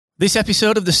This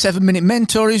episode of the 7 Minute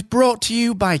Mentor is brought to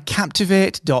you by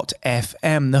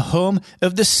Captivate.fm, the home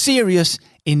of the serious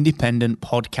independent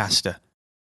podcaster.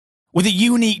 With a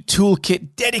unique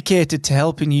toolkit dedicated to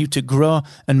helping you to grow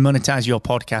and monetize your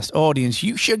podcast audience,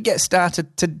 you should get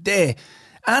started today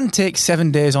and take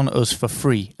 7 days on us for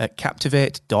free at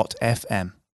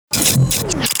Captivate.fm.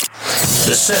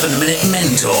 The 7 Minute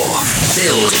Mentor.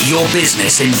 Build your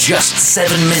business in just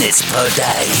 7 minutes per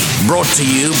day. Brought to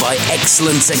you by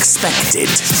Excellence Expected,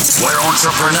 where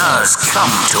entrepreneurs come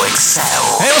to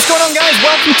excel. Hey, what's going on, guys?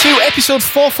 Welcome to episode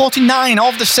 449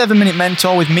 of the 7 Minute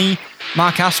Mentor with me,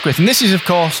 Mark Asquith. And this is, of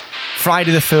course,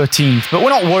 Friday the 13th. But we're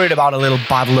not worried about a little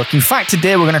bad luck. In fact,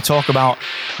 today we're going to talk about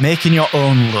making your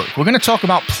own luck. We're going to talk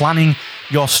about planning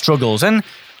your struggles. And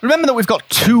remember that we've got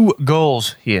two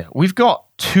goals here. We've got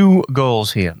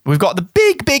the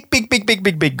big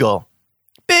goal.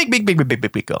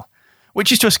 Big goal.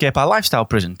 Which is to escape our lifestyle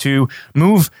prison, to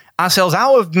move ourselves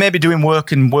out of maybe doing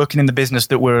work and working in the business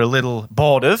that we're a little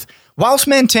bored of, whilst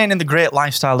maintaining the great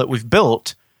lifestyle that we've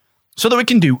built so that we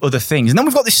can do other things. And then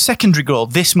we've got this secondary goal,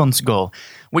 this month's goal,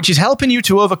 which is helping you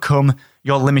to overcome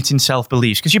your limiting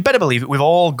self-beliefs. Because you better believe it, we've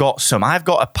all got some. I've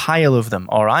got a pile of them,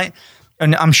 all right?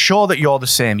 And I'm sure that you're the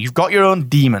same. You've got your own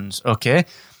demons, okay?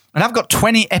 And I've got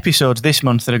 20 episodes this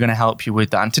month that are going to help you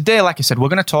with that. And today, like I said, we're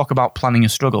going to talk about planning your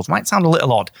struggles. Might sound a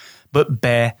little odd, but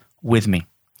bear with me.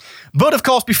 But of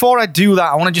course, before I do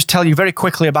that, I want to just tell you very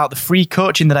quickly about the free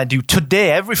coaching that I do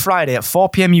today, every Friday at 4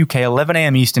 p.m. UK, 11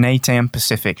 a.m. Eastern, 8 a.m.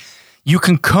 Pacific. You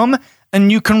can come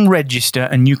and you can register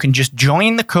and you can just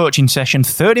join the coaching session,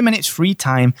 30 minutes free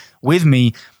time with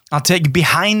me. I'll take you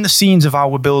behind the scenes of how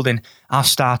we're building our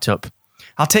startup.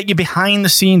 I'll take you behind the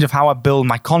scenes of how I build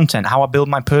my content, how I build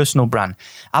my personal brand.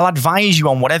 I'll advise you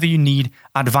on whatever you need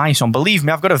advice on. Believe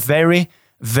me, I've got a very,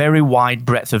 very wide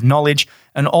breadth of knowledge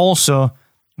and also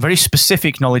very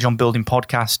specific knowledge on building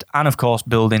podcasts and, of course,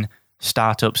 building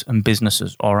startups and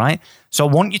businesses, all right? So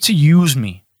I want you to use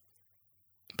me.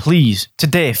 Please,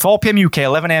 today, 4 p.m. UK,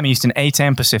 11 a.m. Eastern, 8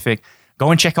 a.m. Pacific, go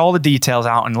and check all the details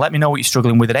out and let me know what you're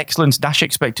struggling with at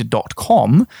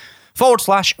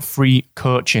excellence-expected.com/free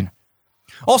coaching.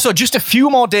 Also, just a few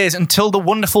more days until the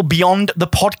wonderful Beyond the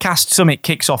Podcast Summit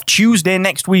kicks off Tuesday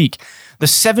next week, the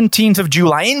 17th of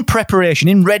July, in preparation,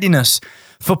 in readiness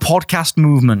for podcast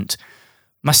movement.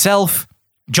 Myself,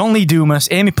 John Lee Dumas,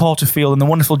 Amy Porterfield, and the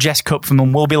wonderful Jess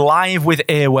Kupferman will be live with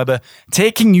Airweber,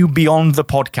 taking you beyond the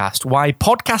podcast. Why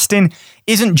podcasting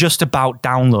isn't just about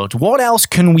downloads. What else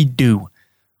can we do?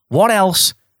 What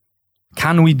else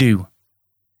can we do?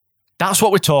 That's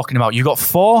what we're talking about. You've got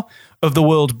 4 of the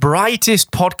world's brightest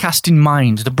podcasting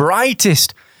minds, the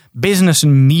brightest business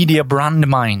and media brand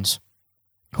minds,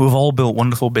 who have all built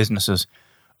wonderful businesses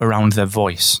around their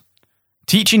voice,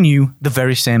 teaching you the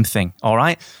very same thing, all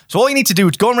right? So all you need to do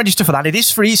is go and register for that. It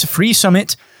is free. It's a free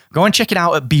summit. Go and check it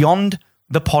out at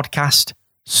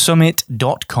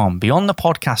beyondthepodcastsummit.com,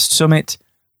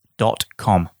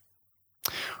 beyondthepodcastsummit.com.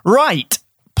 Right,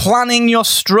 planning your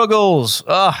struggles.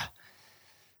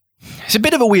 It's a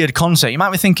bit of a weird concept. You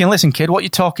might be thinking, listen, kid, what are you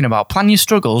talking about? Plan your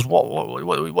struggles?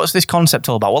 What's this concept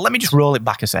all about? Well, let me just roll it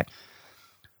back a sec.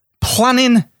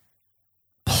 Planning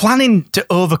to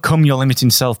overcome your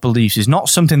limiting self-beliefs is not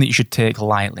something that you should take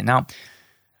lightly. Now,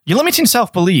 your limiting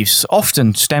self-beliefs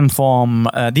often stem from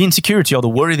the insecurity or the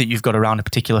worry that you've got around a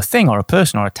particular thing or a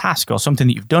person or a task or something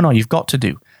that you've done or you've got to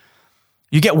do.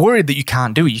 You get worried that you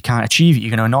can't do it, you can't achieve it,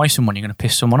 you're going to annoy someone, you're going to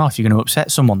piss someone off, you're going to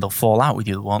upset someone, they'll fall out with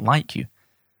you, they won't like you.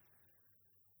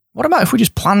 What about if we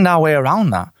just planned our way around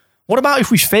that? What about if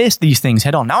we faced these things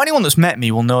head on? Now, anyone that's met me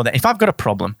will know that if I've got a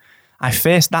problem, I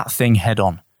face that thing head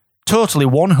on. Totally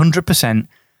 100%,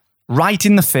 right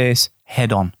in the face,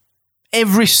 head on.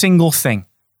 Every single thing,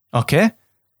 okay?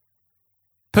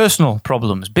 Personal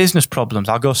problems, business problems,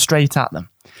 I'll go straight at them.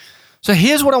 So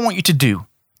here's what I want you to do.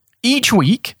 Each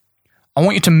week, I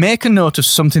want you to make a note of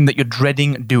something that you're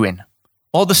dreading doing,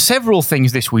 or the several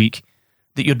things this week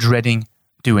that you're dreading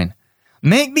doing.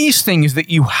 Make these things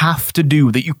that you have to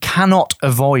do, that you cannot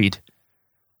avoid.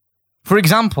 For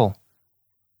example,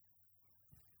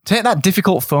 take that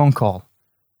difficult phone call,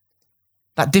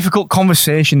 that difficult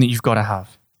conversation that you've got to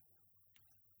have.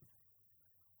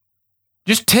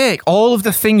 Just take all of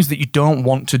the things that you don't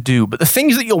want to do, but the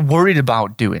things that you're worried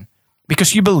about doing,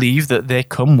 because you believe that they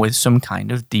come with some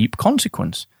kind of deep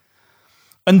consequence.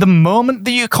 And the moment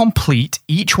that you complete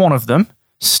each one of them,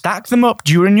 stack them up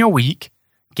during your week,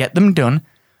 get them done,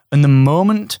 and the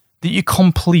moment that you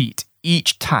complete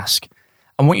each task,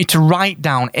 I want you to write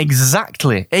down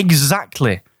exactly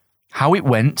how it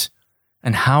went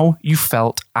and how you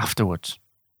felt afterwards.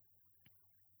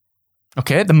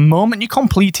 Okay, the moment you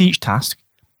complete each task,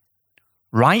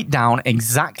 Write down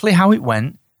exactly how it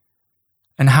went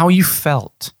and how you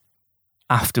felt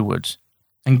afterwards.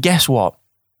 And guess what?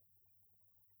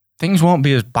 Things won't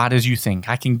be as bad as you think.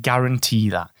 I can guarantee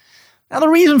that. Now, the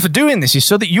reason for doing this is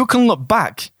so that you can look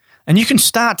back and you can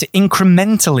start to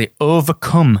incrementally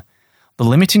overcome the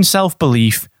limiting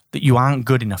self-belief that you aren't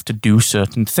good enough to do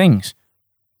certain things.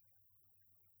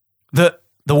 That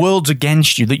the world's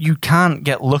against you, that you can't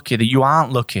get lucky, that you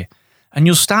aren't lucky. And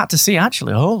you'll start to see,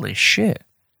 actually, holy shit.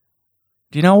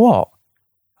 Do you know what?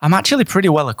 I'm actually pretty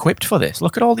well equipped for this.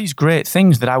 Look at all these great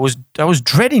things that I was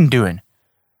dreading doing,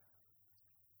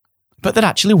 but that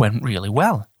actually went really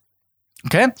well.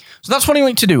 Okay? So that's what I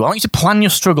want you to do. I want you to plan your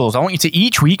struggles. I want you to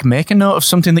each week make a note of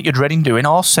something that you're dreading doing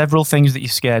or several things that you're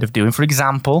scared of doing. For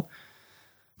example,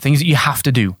 things that you have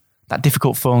to do. That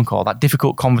difficult phone call, that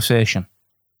difficult conversation.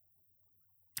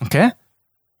 Okay?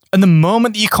 And the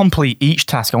moment that you complete each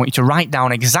task, I want you to write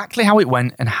down exactly how it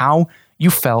went and how you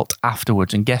felt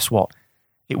afterwards. And guess what?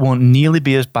 It won't nearly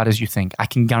be as bad as you think. I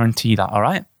can guarantee that, all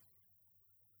right?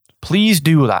 Please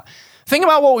do that. Think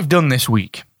about what we've done this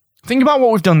week.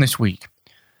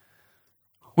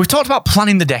 We've talked about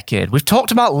planning the decade. We've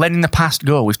talked about letting the past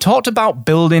go. We've talked about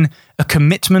building a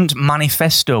commitment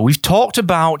manifesto. We've talked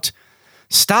about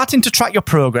starting to track your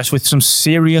progress with some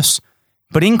serious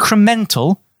but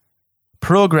incremental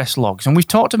progress logs. And we've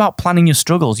talked about planning your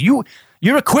struggles.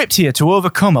 You're equipped here to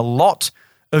overcome a lot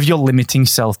of your limiting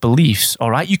self-beliefs, all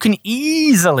right? You can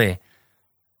easily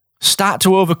start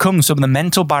to overcome some of the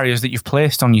mental barriers that you've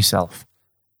placed on yourself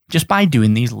just by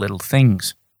doing these little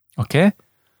things, okay?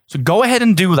 So go ahead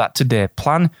and do that today.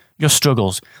 Plan your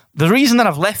struggles. The reason that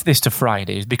I've left this to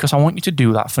Friday is because I want you to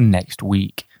do that for next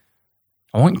week.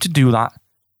 I want you to do that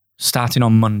starting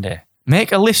on Monday.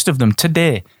 Make a list of them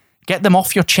today. Get them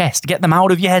off your chest. Get them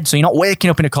out of your head so you're not waking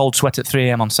up in a cold sweat at 3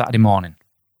 a.m. on Saturday morning.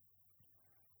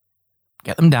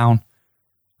 Get them down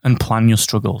and plan your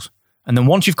struggles. And then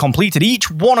once you've completed each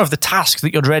one of the tasks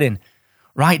that you're dreading,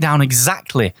 write down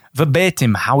exactly,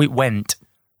 verbatim, how it went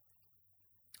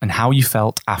and how you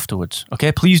felt afterwards.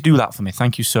 Okay, please do that for me.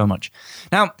 Thank you so much.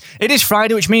 Now, it is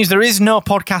Friday, which means there is no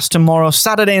podcast tomorrow.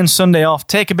 Saturday and Sunday off.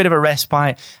 Take a bit of a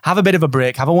respite. Have a bit of a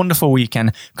break. Have a wonderful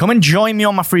weekend. Come and join me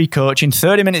on my free coaching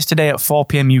 30 minutes today at 4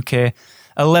 p.m. UK,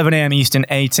 11 a.m. Eastern,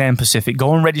 8 a.m. Pacific.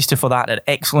 Go and register for that at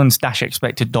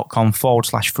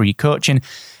excellence-expected.com/free coaching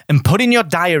and put in your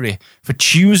diary for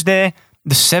Tuesday,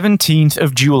 the 17th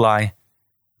of July,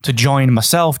 to join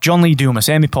myself, John Lee Dumas,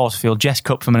 Amy Porterfield, Jess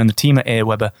Kupferman, and the team at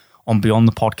AWeber on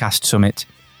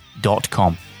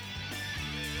BeyondThePodcastSummit.com.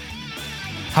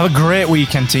 Have a great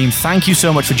weekend, team. Thank you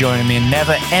so much for joining me, and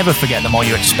never, ever forget, the more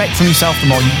you expect from yourself, the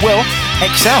more you will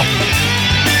excel.